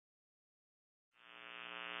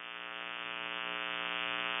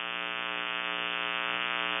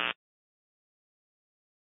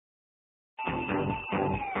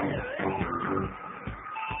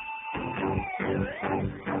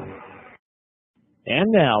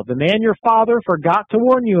And now, the man your father forgot to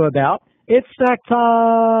warn you about. It's snack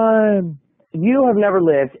time! You have never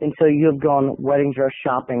lived until you have gone wedding dress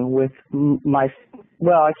shopping with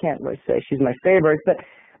well, I can't really say she's my favorite, but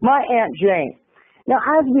my Aunt Jane. Now,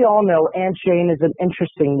 as we all know, Aunt Jane is an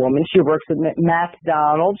interesting woman. She works at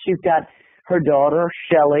McDonald's. She's got her daughter,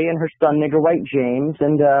 Shelley, and her son, Nigger White James,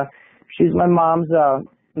 and she's my mom's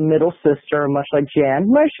middle sister, much like Jan.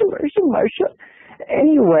 Marsha.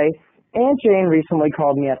 Anyway, Aunt Jane recently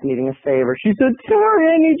called me up needing a favor. She said,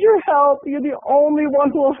 Terry, I need your help. You're the only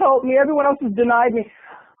one who will help me. Everyone else has denied me.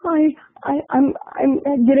 I'm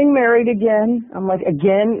getting married again. I'm like,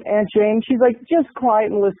 again, Aunt Jane? She's like, just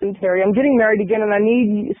quiet and listen, Terry. I'm getting married again, and I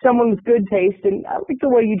need someone with good taste, and I like the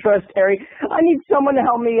way you dress, Terry. I need someone to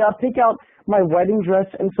help me pick out my wedding dress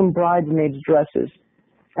and some bridesmaids' dresses.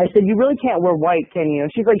 I said, you really can't wear white, can you?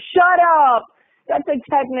 And she's like, shut up! That's a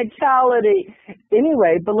technicality.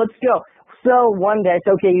 Anyway, but let's go. So one day, it's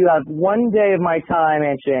okay, you have one day of my time,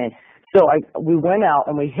 Aunt Jane. So we went out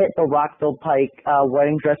and we hit the Rockville Pike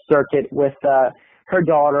wedding dress circuit with her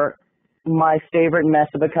daughter, my favorite mess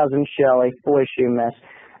of a cousin, Shelley. Boy, she a mess.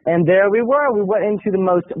 And there we were. We went into the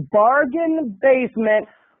most bargain basement,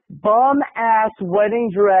 bum-ass wedding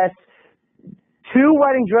dress, 2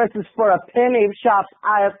 wedding dresses for a penny shops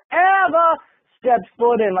I have ever stepped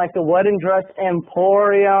foot in, like the Wedding Dress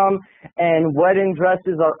Emporium and Wedding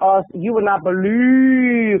Dresses Are Us. You would not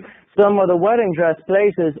believe some of the wedding dress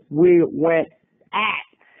places we went at.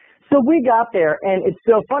 So we got there, and it's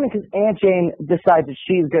so funny because Aunt Jane decides that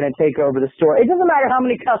she's going to take over the store. It doesn't matter how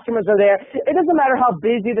many customers are there. It doesn't matter how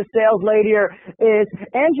busy the sales lady is.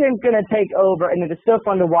 Aunt Jane's going to take over, and it is so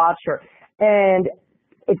fun to watch her. And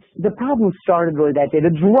the problem started really that day.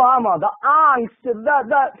 The drama, the angst,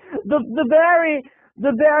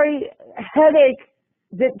 the very headache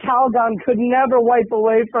that Calgon could never wipe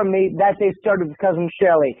away from me that day started with cousin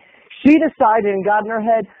Shelley. She decided and got in her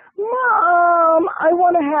head, Mom, I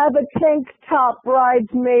want to have a tank top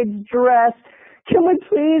bridesmaid's dress. Can we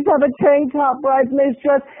please have a tank top bridesmaid's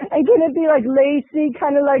dress? And can it be like lacy,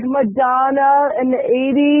 kind of like Madonna in the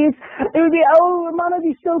 80s? It would be, oh, Mom, it'd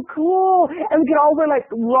be so cool. And we could all wear like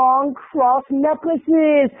long cross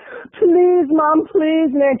necklaces. Please, Mom, please.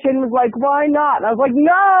 And Aunt Jane was like, why not? And I was like,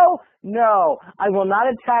 no, I will not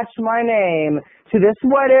attach my name to this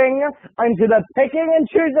wedding and to the picking and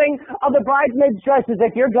choosing of the bridesmaids' dresses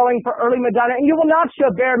if you're going for early Madonna, and you will not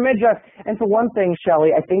show bare midriff. And for one thing,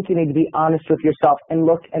 Shelley, I think you need to be honest with yourself and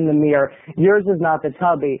look in the mirror. Yours is not the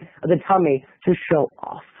tummy to show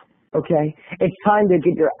off, okay? It's time to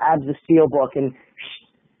get your abs of steel book and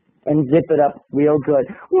zip it up real good.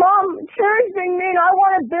 Mom, Terry's being mean. I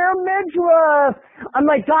want a bare midriff. I'm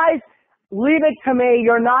like, guys, leave it to me.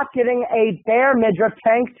 You're not getting a bare midriff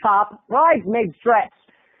tank top bridesmaid's dress.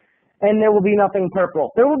 And there will be nothing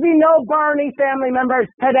purple. There will be no Barney family members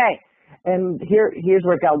today. And here's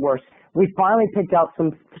where it got worse. We finally picked out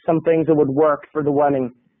some things that would work for the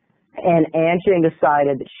wedding. And Aunt Jane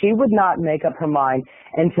decided that she would not make up her mind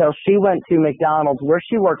until she went to McDonald's, where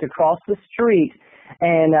she worked across the street,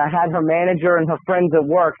 and had her manager and her friends at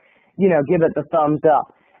work, give it the thumbs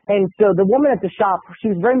up. And so the woman at the shop, she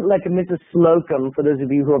was very like a Mrs. Slocum, for those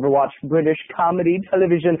of you who ever watched British comedy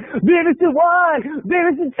television. BBC 1,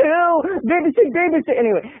 BBC 2, BBC.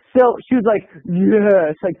 Anyway, so she was like,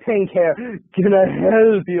 yes, like pink hair, can I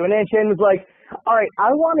help you? And Aunt Jane was like, all right, I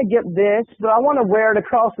want to get this, but I want to wear it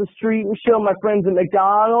across the street and show my friends at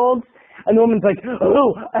McDonald's. And the woman's like,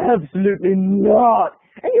 oh, absolutely not.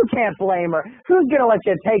 And you can't blame her. Who's going to let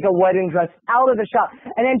you take a wedding dress out of the shop?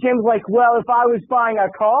 And then Jim's like, well, if I was buying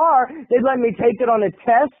a car, they'd let me take it on a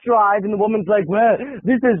test drive. And the woman's like, well,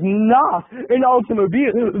 this is not an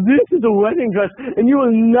automobile. This is a wedding dress. And you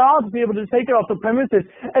will not be able to take it off the premises.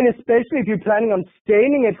 And especially if you're planning on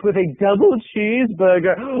staining it with a double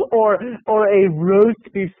cheeseburger or a roast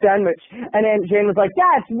beef sandwich. And Aunt Jane was like,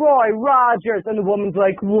 that's Roy Rogers. And the woman's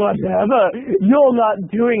like, whatever. You're not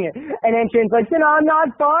doing it. And Aunt Jane's like, then I'm not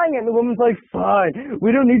buying it. And the woman's like, fine,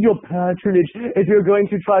 we don't need your patronage if you're going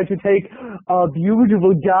to try to take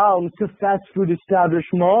beautiful gowns to fast food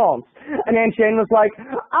establishments. And Aunt Jane was like,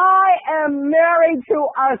 I am married to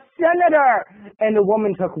a senator. And the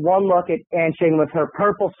woman took one look at Aunt Jane with her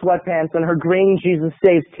purple sweatpants and her green Jesus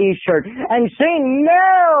Saves t-shirt, and she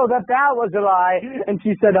knew that was a lie. And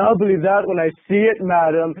she said, I'll believe that when I see it,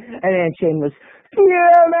 madam. And Aunt Jane was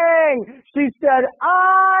fuming. She said,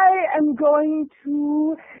 I am going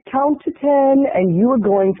to count to 10, and you are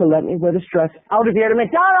going to let me wear this dress out of here to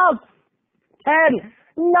McDonald's. 10,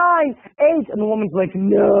 9, 8. And the woman's like,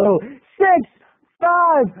 no. 6,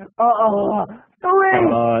 5,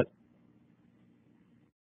 3.